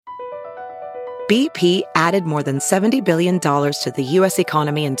BP added more than $70 billion to the U.S.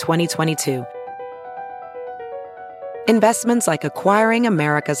 economy in 2022. Investments like acquiring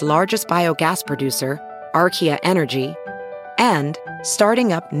America's largest biogas producer, Archaea Energy, and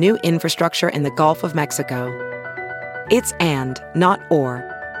starting up new infrastructure in the Gulf of Mexico. It's and, not or.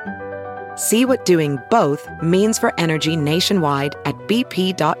 See what doing both means for energy nationwide at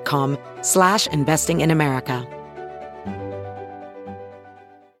bp.com/investing in America.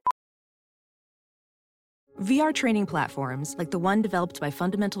 VR training platforms, like the one developed by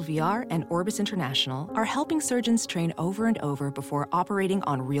Fundamental VR and Orbis International, are helping surgeons train over and over before operating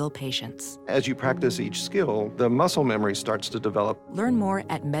on real patients. As you practice each skill, the muscle memory starts to develop. Learn more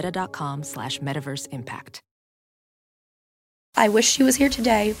at meta.com/metaverseimpact. I wish she was here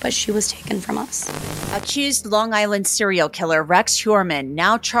today, but she was taken from us. Accused Long Island serial killer Rex Heuermann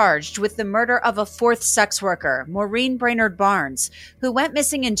now charged with the murder of a fourth sex worker, Maureen Brainerd Barnes, who went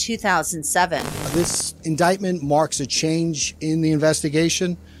missing in 2007. This indictment marks a change in the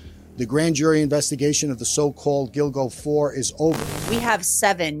investigation. The grand jury investigation of the so-called Gilgo 4 is over. We have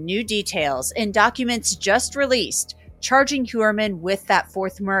 7 new details in documents just released charging Heuermann with that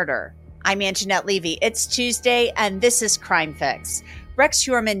fourth murder. I'm Anjanette Levy. It's Tuesday, and this is Crime Fix. Rex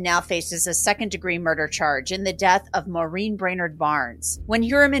Heuermann now faces a second-degree murder charge in the death of Maureen Brainerd Barnes. When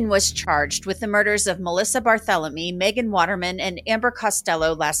Heuermann was charged with the murders of Melissa Barthelemy, Megan Waterman, and Amber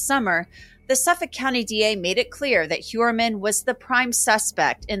Costello last summer, the Suffolk County DA made it clear that Heuermann was the prime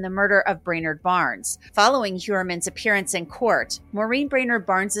suspect in the murder of Brainerd Barnes. Following Heuermann's appearance in court, Maureen Brainerd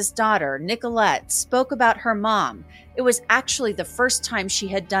Barnes' daughter, Nicolette, spoke about her mom. It was actually the first time she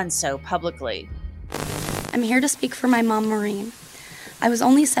had done so publicly. I'm here to speak for my mom, Maureen. I was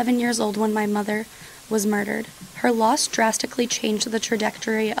only 7 years old when my mother was murdered. Her loss drastically changed the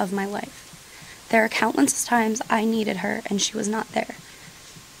trajectory of my life. There are countless times I needed her and she was not there.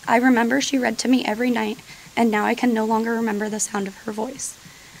 I remember she read to me every night, and now I can no longer remember the sound of her voice.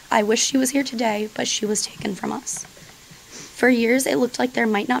 I wish she was here today, but she was taken from us. For years, it looked like there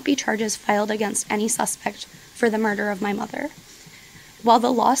might not be charges filed against any suspect for the murder of my mother. While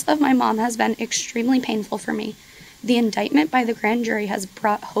the loss of my mom has been extremely painful for me, the indictment by the grand jury has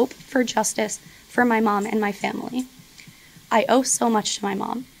brought hope for justice for my mom and my family. I owe so much to my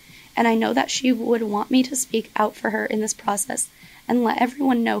mom, and I know that she would want me to speak out for her in this process and let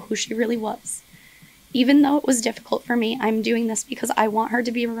everyone know who she really was. Even though it was difficult for me, I'm doing this because I want her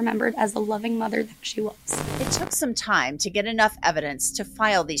to be remembered as the loving mother that she was. It took some time to get enough evidence to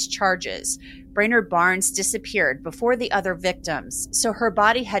file these charges. Brainerd Barnes disappeared before the other victims, so her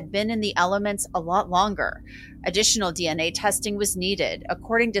body had been in the elements a lot longer. Additional DNA testing was needed,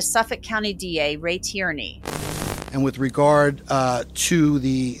 according to Suffolk County DA Ray Tierney. And with regard to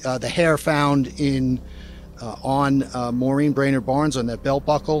the hair found on Maureen Brainerd Barnes on that belt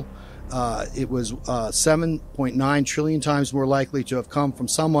buckle, it was 7.9 trillion times more likely to have come from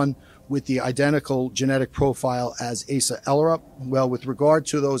someone with the identical genetic profile as Asa Ellerup. Well, with regard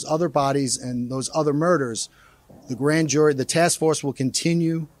to those other bodies and those other murders, the grand jury, the task force will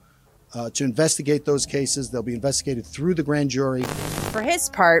continue to investigate those cases. They'll be investigated through the grand jury. For his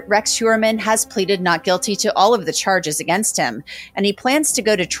part, Rex Heuermann has pleaded not guilty to all of the charges against him, and he plans to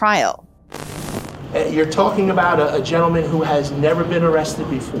go to trial. You're talking about a gentleman who has never been arrested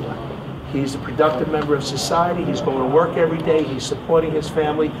before. He's a productive member of society. He's going to work every day. He's supporting his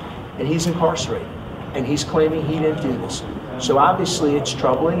family, and he's incarcerated. And he's claiming he didn't do this. So obviously it's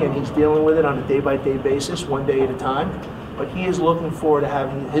troubling, and he's dealing with it on a day-by-day basis, one day at a time. But he is looking forward to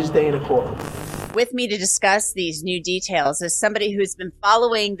having his day in a courtroom. With me to discuss these new details is somebody who's been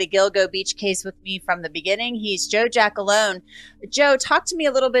following the Gilgo Beach case with me from the beginning. He's Joe Giacalone. Joe, talk to me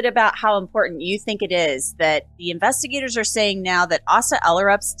a little bit about how important you think it is that the investigators are saying now that Asa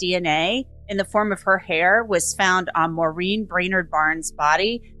Ellerup's DNA in the form of her hair was found on Maureen Brainerd Barnes'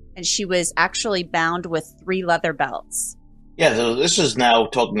 body, and she was actually bound with 3 leather belts. Yeah, so this is now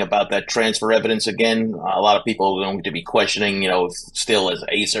talking about that transfer evidence again. A lot of people are going to be questioning, if still is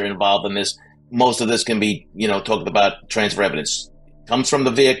Asa involved in this. Most of this can be, talked about transfer evidence. Comes from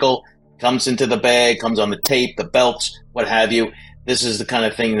the vehicle, comes into the bag, comes on the tape, the belts, what have you. This is the kind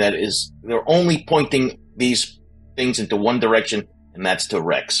of thing that they're only pointing these things into one direction, and that's to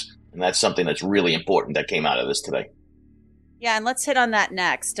Rex. And that's something that's really important that came out of this today. Yeah, and let's hit on that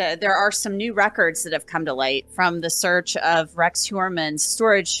next. There are some new records that have come to light from the search of Rex Heuermann's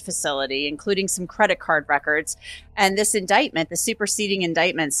storage facility, including some credit card records. And this indictment, the superseding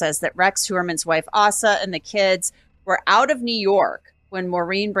indictment, says that Rex Heuermann's wife, Asa, and the kids were out of New York when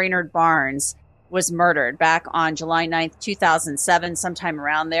Maureen Brainerd Barnes was murdered back on July 9th, 2007, sometime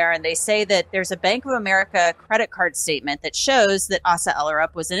around there. And they say that there's a Bank of America credit card statement that shows that Asa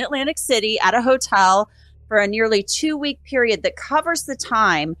Ellerup was in Atlantic City at a hotel for a nearly 2-week period that covers the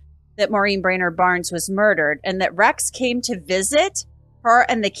time that Maureen Brainerd Barnes was murdered, and that Rex came to visit her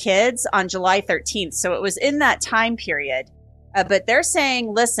and the kids on July 13th. So it was in that time period. But they're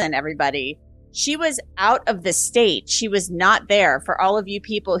saying, listen, everybody, she was out of the state. She was not there, for all of you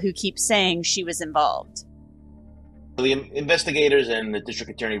people who keep saying she was involved. The investigators and the District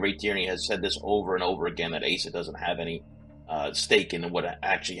Attorney Ray Tierney has said this over and over again, that Asa doesn't have any stake in what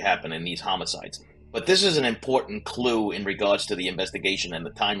actually happened in these homicides. But this is an important clue in regards to the investigation and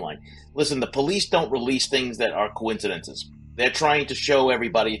the timeline. Listen, the police don't release things that are coincidences. They're trying to show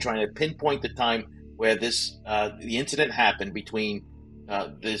everybody, trying to pinpoint the time where this the incident happened between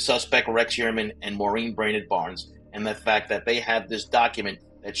the suspect Rex Heuermann and Maureen Brainerd Barnes, and the fact that they have this document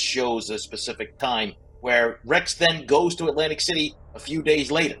that shows a specific time where Rex then goes to Atlantic City a few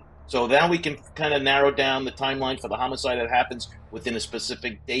days later. So now we can kind of narrow down the timeline for the homicide that happens within a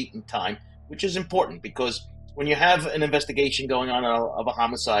specific date and time, which is important because when you have an investigation going on of a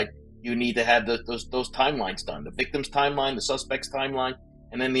homicide, you need to have those timelines done. The victim's timeline, the suspect's timeline,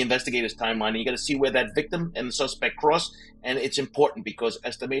 and then the investigator's timeline. And you got to see where that victim and the suspect cross. And it's important because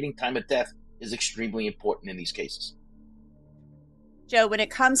estimating time of death is extremely important in these cases. Joe, when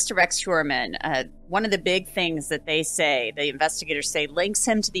it comes to Rex Heuermann, one of the big things that they say, the investigators say, links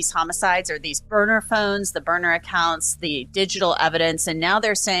him to these homicides are these burner phones, the burner accounts, the digital evidence. And now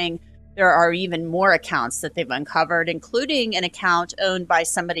they're saying there are even more accounts that they've uncovered, including an account owned by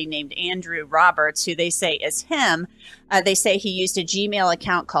somebody named Andrew Roberts, who they say is him. They say he used a Gmail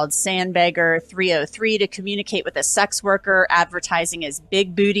account called Sandbagger303 to communicate with a sex worker, advertising as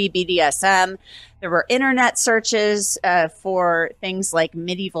Big Booty BDSM. There were internet searches for things like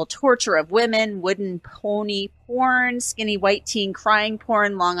medieval torture of women, wooden pony porn, skinny white teen crying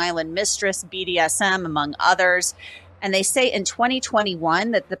porn, Long Island mistress, BDSM, among others. And they say in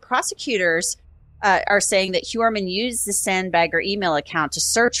 2021 that the prosecutors are saying that Heuermann used the Sandbagger email account to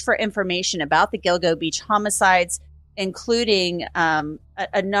search for information about the Gilgo Beach homicides, including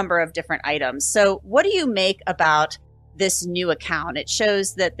a number of different items. So what do you make about this new account? It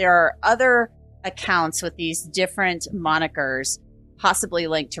shows that there are other accounts with these different monikers possibly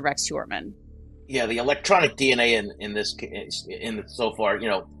linked to Rex Heuermann. Yeah, the electronic DNA in this case, so far,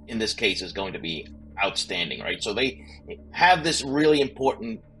 in this case is going to be outstanding, right? So they have this really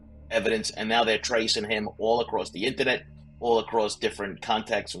important evidence, and now they're tracing him all across the internet, all across different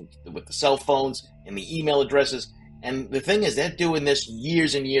contacts with the cell phones and the email addresses. And the thing is, they're doing this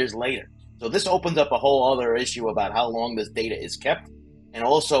years and years later. So this opens up a whole other issue about how long this data is kept, and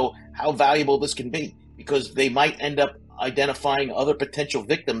also how valuable this can be, because they might end up identifying other potential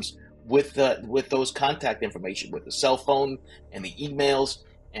victims with those contact information, with the cell phone and the emails.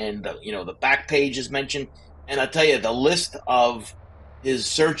 And, the back page is mentioned. And I tell you, the list of his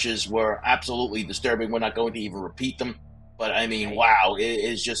searches were absolutely disturbing. We're not going to even repeat them. But, I mean, wow, it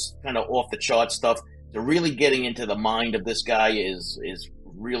is just kind of off-the-chart stuff. To really getting into the mind of this guy is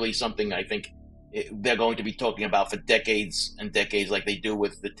really something I think they're going to be talking about for decades and decades, like they do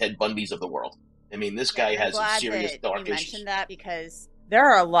with the Ted Bundys of the world. I mean, this guy has some serious dark issues. You mentioned that because there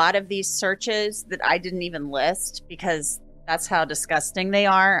are a lot of these searches that I didn't even list because that's how disgusting they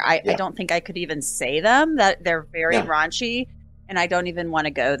are. I don't think I could even say them, that they're very raunchy, and I don't even want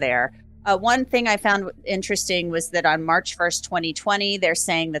to go there. One thing I found interesting was that on March 1st, 2020, they're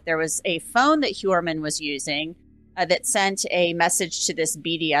saying that there was a phone that Heuermann was using that sent a message to this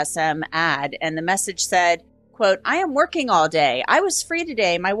BDSM ad. And the message said, quote, "I am working all day. I was free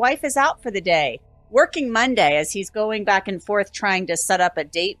today. My wife is out for the day. Working Monday," as he's going back and forth trying to set up a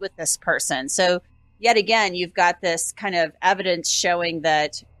date with this person. So yet again, you've got this kind of evidence showing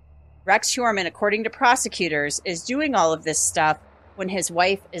that Rex Heuermann, according to prosecutors, is doing all of this stuff when his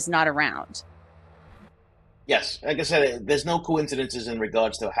wife is not around. Yes, like I said, there's no coincidences in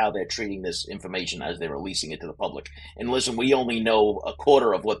regards to how they're treating this information as they're releasing it to the public. And listen, we only know a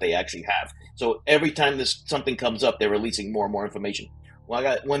quarter of what they actually have. So every time something comes up, they're releasing more and more information.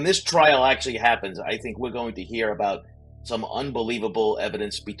 When this trial actually happens, I think we're going to hear about some unbelievable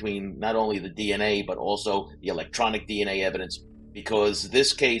evidence between not only the DNA, but also the electronic DNA evidence, because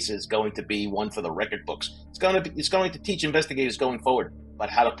this case is going to be one for the record books. It's going to teach investigators going forward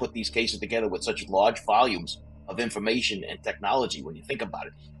about how to put these cases together with such large volumes of information and technology. When you think about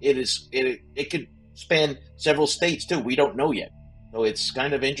it, it could span several states too. We don't know yet. So it's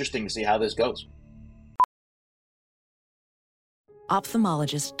kind of interesting to see how this goes.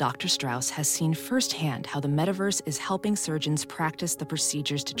 Ophthalmologist Dr. Strauss has seen firsthand how the metaverse is helping surgeons practice the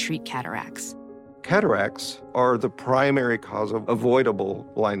procedures to treat cataracts. Cataracts are the primary cause of avoidable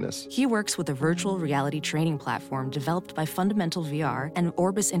blindness. He works with a virtual reality training platform developed by Fundamental VR and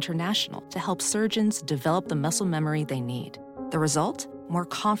Orbis International to help surgeons develop the muscle memory they need. The result? More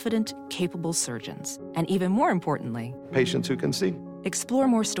confident, capable surgeons. And even more importantly, Patients who can see. explore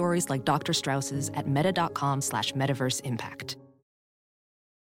more stories like Dr. Strauss's at meta.com/metaverseimpact.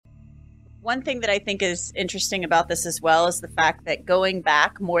 One thing that I think is interesting about this as well is the fact that going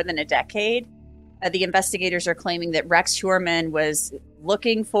back more than a decade, the investigators are claiming that Rex Heuermann was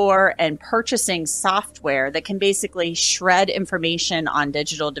looking for and purchasing software that can basically shred information on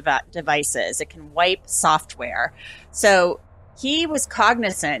digital devices. It can wipe software. So he was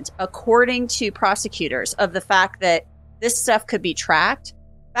cognizant, according to prosecutors, of the fact that this stuff could be tracked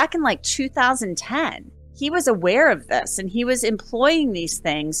back in like 2010. He was aware of this, and he was employing these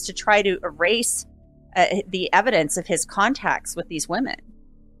things to try to erase the evidence of his contacts with these women.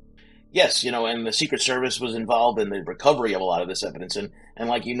 Yes, and the Secret Service was involved in the recovery of a lot of this evidence. And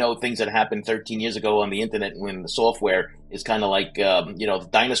like, things that happened 13 years ago on the internet when the software is kind of like, the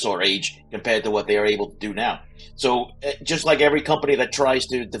dinosaur age compared to what they are able to do now. So just like every company that tries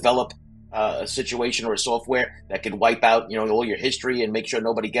to develop a situation or a software that could wipe out, all your history and make sure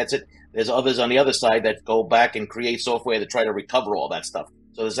nobody gets it, there's others on the other side that go back and create software to try to recover all that stuff.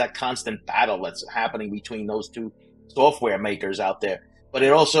 So there's that constant battle that's happening between those two software makers out there. But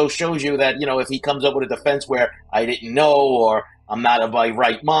it also shows you that, if he comes up with a defense where I didn't know or I'm not of my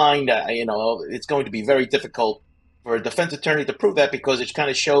right mind, it's going to be very difficult for a defense attorney to prove that, because it kind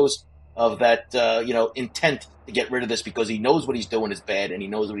of shows of that, intent to get rid of this, because he knows what he's doing is bad and he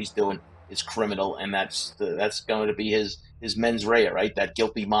knows what he's doing is criminal. And that's going to be his mens rea, right? That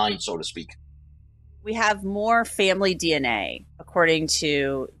guilty mind, so to speak. We have more family DNA, according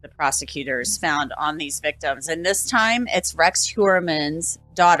to the prosecutors, found on these victims. And this time it's Rex Heuermann's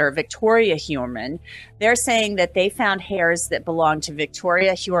daughter, Victoria Heuermann. They're saying that they found hairs that belong to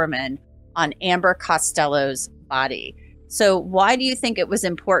Victoria Heuermann on Amber Costello's body. So why do you think it was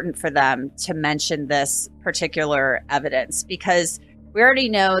important for them to mention this particular evidence? Because we already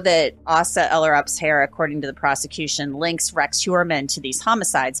know that Asa Ellerup's hair, according to the prosecution, links Rex Heuermann to these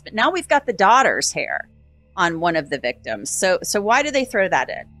homicides. But now we've got the daughter's hair on one of the victims. So why do they throw that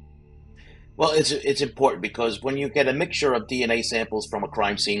in? Well, it's important because when you get a mixture of DNA samples from a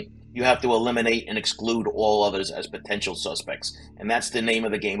crime scene, you have to eliminate and exclude all others as potential suspects. And that's the name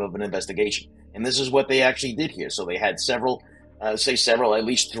of the game of an investigation. And this is what they actually did here. So they had at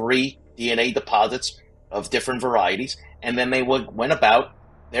least 3 DNA deposits of different varieties. And then they went about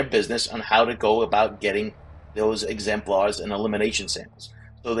their business on how to go about getting those exemplars and elimination samples.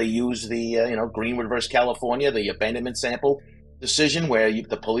 So they used the, Greenwood versus California, the abandonment sample decision, where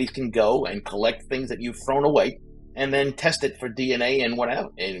the police can go and collect things that you've thrown away and then test it for DNA and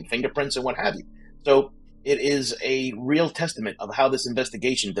and fingerprints and what have you. So it is a real testament of how this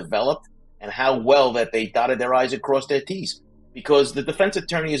investigation developed and how well that they dotted their I's and crossed their T's. Because the defense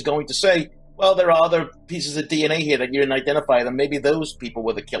attorney is going to say, well, there are other pieces of DNA here that you didn't identify them. Maybe those people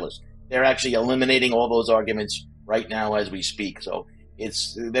were the killers. They're actually eliminating all those arguments right now as we speak. So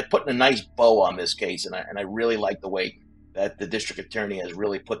they're putting a nice bow on this case, and I really like the way that the district attorney has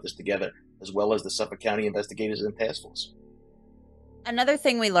really put this together, as well as the Suffolk County investigators and task force. Another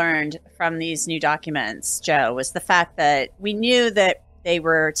thing we learned from these new documents, Joe, was the fact that we knew that they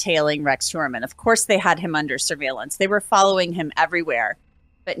were tailing Rex Heuermann. Of course, they had him under surveillance. They were following him everywhere.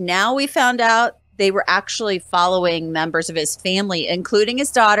 But now we found out they were actually following members of his family, including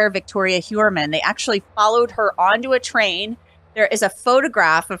his daughter, Victoria Heuermann. They actually followed her onto a train. There is a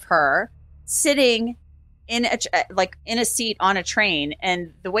photograph of her sitting in a seat on a train.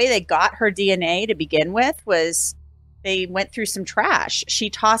 And the way they got her DNA to begin with was they went through some trash.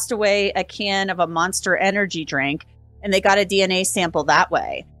 She tossed away a can of a Monster Energy drink, and they got a DNA sample that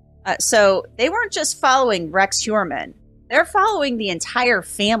way. So they weren't just following Rex Heuermann. They're following the entire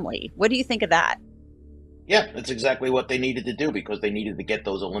family. What do you think of that? Yeah, that's exactly what they needed to do, because they needed to get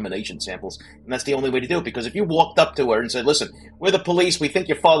those elimination samples. And that's the only way to do it, because if you walked up to her and said, listen, we're the police, we think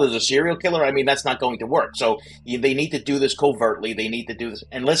your father's a serial killer, that's not going to work. So they need to do this covertly. They need to do this.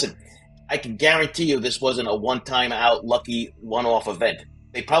 And listen, I can guarantee you this wasn't a one-time out, lucky, one-off event.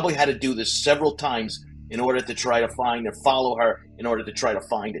 They probably had to do this several times in order to try to find and follow her, in order to try to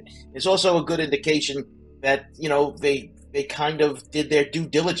find it. It's also a good indication that, they kind of did their due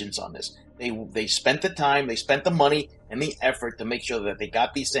diligence on this. They spent the time, they spent the money and the effort to make sure that they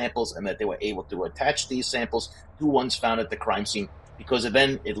got these samples and that they were able to attach these samples to ones found at the crime scene, because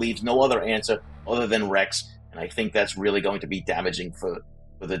then it leaves no other answer other than Rex. And I think that's really going to be damaging for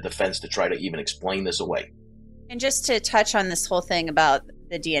the defense to try to even explain this away. And just to touch on this whole thing about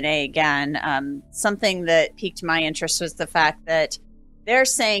the DNA again, something that piqued my interest was the fact that they're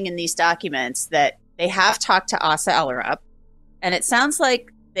saying in these documents that they have talked to Asa Ellerup, and it sounds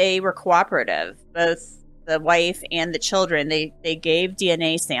like they were cooperative, both the wife and the children. They gave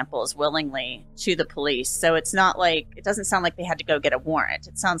DNA samples willingly to the police. So it's not like, it doesn't sound like they had to go get a warrant.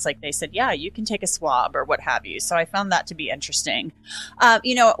 It sounds like they said, yeah, you can take a swab or what have you. So I found that to be interesting.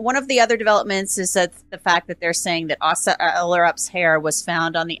 One of the other developments is that the fact that they're saying that Asa Ellerup's hair was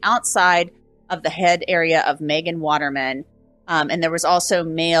found on the outside of the head area of Megan Waterman. And there was also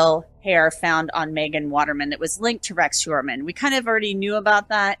male hair found on Megan Waterman that was linked to Rex Heuermann. We kind of already knew about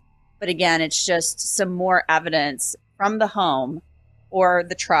that. But again, it's just some more evidence from the home or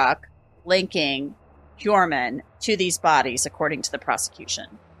the truck linking Heuermann to these bodies, according to the prosecution.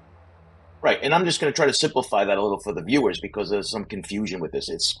 Right. And I'm just going to try to simplify that a little for the viewers because there's some confusion with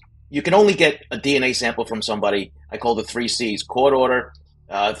this. You can only get a DNA sample from somebody. I call the 3 C's: court order,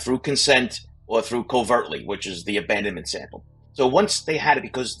 through consent, or through covertly, which is the abandonment sample. So once they had it,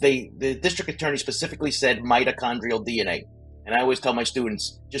 because the district attorney specifically said mitochondrial DNA. And I always tell my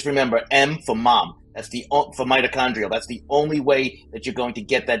students, just remember M for mom. That's for mitochondrial. That's the only way that you're going to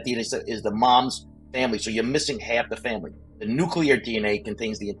get that DNA is the mom's family. So you're missing half the family. The nuclear DNA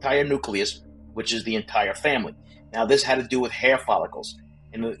contains the entire nucleus, which is the entire family. Now, this had to do with hair follicles.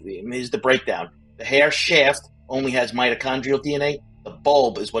 And here's the breakdown. The hair shaft only has mitochondrial DNA. The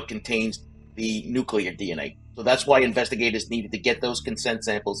bulb is what contains the nuclear DNA. So that's why investigators needed to get those consent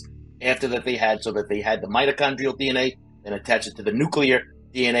samples after that they had, so that they had the mitochondrial DNA and attach it to the nuclear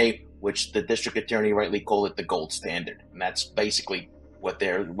DNA, which the district attorney rightly called it the gold standard. And that's basically what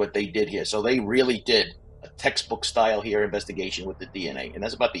they did here. So they really did a textbook style here investigation with the DNA. And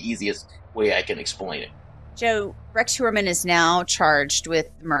that's about the easiest way I can explain it. Joe, Rex Heuermann is now charged with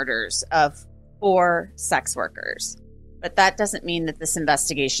murders of 4 sex workers. But that doesn't mean that this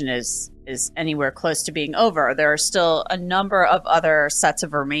investigation is anywhere close to being over. There are still a number of other sets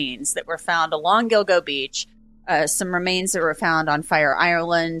of remains that were found along Gilgo Beach. Some remains that were found on Fire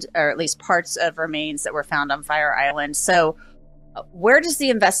Island, or at least parts of remains that were found on Fire Island. So where does the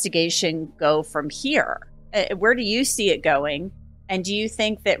investigation go from here? Where do you see it going? And do you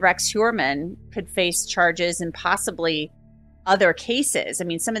think that Rex Heuermann could face charges in possibly other cases? I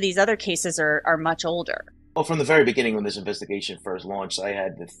mean, some of these other cases are much older. Well, from the very beginning when this investigation first launched, I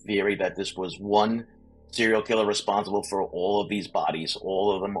had the theory that this was one serial killer responsible for all of these bodies,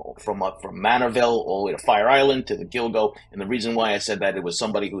 all of them from Manorville all the way to Fire Island to the Gilgo. And the reason why I said that, it was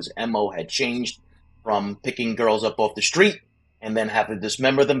somebody whose MO had changed from picking girls up off the street and then have to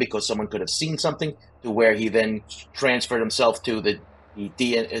dismember them because someone could have seen something, to where he then transferred himself to the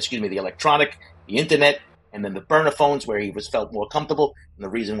electronic, the internet, and then the burner phones, where he felt more comfortable, and the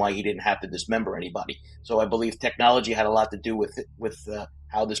reason why he didn't have to dismember anybody. So I believe technology had a lot to do with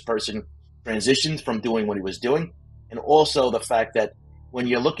how this person transitioned from doing what he was doing, and also the fact that when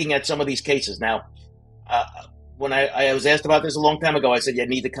you're looking at some of these cases now, when I was asked about this a long time ago, I said you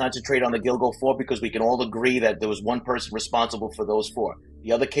need to concentrate on the Gilgo 4 because we can all agree that there was one person responsible for those 4.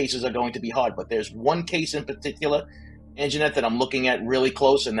 The other cases are going to be hard, but there's one case in particular, Anjanette, that I'm looking at really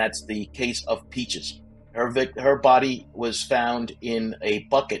close, and that's the case of Peaches. Her body was found in a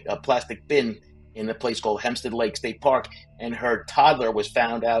bucket, a plastic bin, in a place called Hempstead Lake State Park, and her toddler was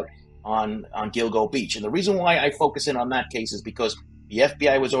found out on Gilgo Beach. And the reason why I focus in on that case is because the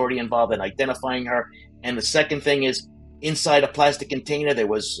FBI was already involved in identifying her. And the second thing is, inside a plastic container,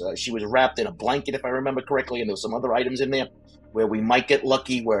 she was wrapped in a blanket, if I remember correctly, and there was some other items in there where we might get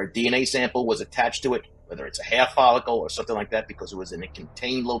lucky, where a DNA sample was attached to it, whether it's a hair follicle or something like that, because it was in a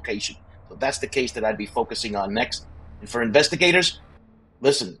contained location. So that's the case that I'd be focusing on next. And for investigators,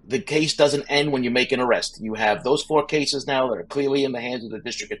 listen, the case doesn't end when you make an arrest. You have those 4 cases now that are clearly in the hands of the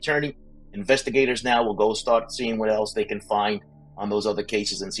district attorney. Investigators now will go start seeing what else they can find on those other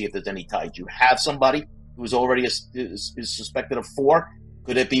cases and see if there's any ties. You have somebody who's already is suspected of 4.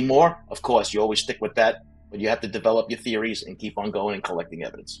 Could it be more? Of course, you always stick with that, but you have to develop your theories and keep on going and collecting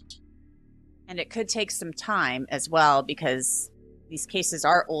evidence. And it could take some time as well, because these cases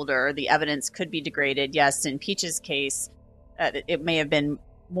are older. The evidence could be degraded. Yes, in Peach's case, it may have been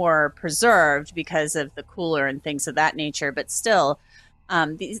more preserved because of the cooler and things of that nature, but still,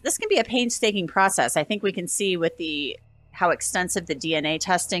 this can be a painstaking process. I think we can see with how extensive the DNA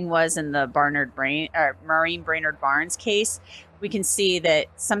testing was in the Maureen Brainerd Barnes case. We can see that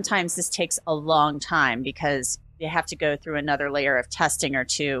sometimes this takes a long time because you have to go through another layer of testing or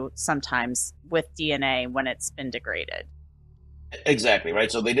 2 sometimes with DNA when it's been degraded. Exactly,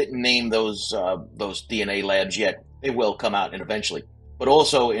 right? So they didn't name those DNA labs yet. They will come out and eventually. but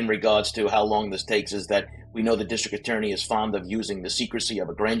also in regards to how long this takes is that we know the district attorney is fond of using the secrecy of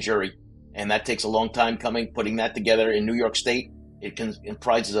a grand jury, and that takes a long time coming. Putting that together in New York State, it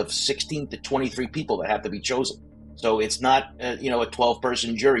comprises of 16 to 23 people that have to be chosen. So it's not, a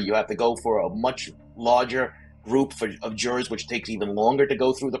 12-person jury. You have to go for a much larger group of jurors, which takes even longer to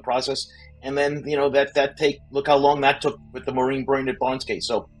go through the process. And then, look how long that took with the Maureen Brainerd Barnes case.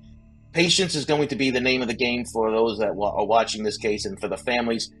 So patience is going to be the name of the game for those that are watching this case, and for the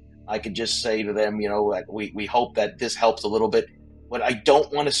families. I could just say to them, we hope that this helps a little bit. What I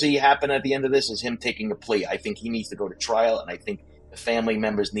don't want to see happen at the end of this is him taking a plea. I think he needs to go to trial, and I think the family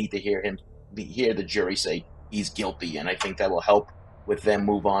members need to hear the jury say he's guilty, and I think that will help with them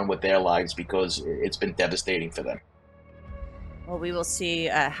move on with their lives, because it's been devastating for them. Well, we will see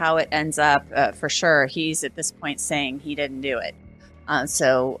how it ends up. For sure, he's at this point saying he didn't do it.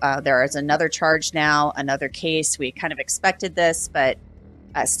 So there is another charge now, another case. We kind of expected this, but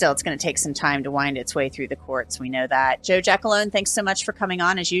still, it's going to take some time to wind its way through the courts. We know that. Joe Giacalone, thanks so much for coming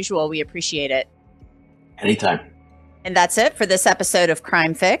on. As usual, we appreciate it. Anytime. And that's it for this episode of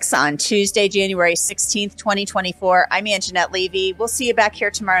Crime Fix on Tuesday, January 16th, 2024. I'm Anjanette Levy. We'll see you back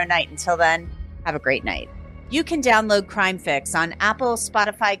here tomorrow night. Until then, have a great night. You can download Crime Fix on Apple,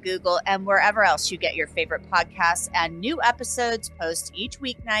 Spotify, Google, and wherever else you get your favorite podcasts. And new episodes post each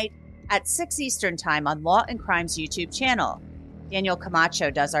weeknight at 6 Eastern Time on Law and Crime's YouTube channel. Daniel Camacho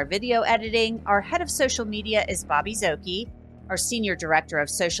does our video editing. Our head of social media is Bobby Zoki. Our senior director of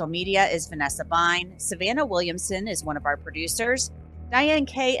social media is Vanessa Vine. Savannah Williamson is one of our producers. Diane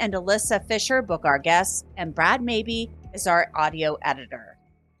Kay and Alyssa Fisher book our guests. And Brad Mabey is our audio editor.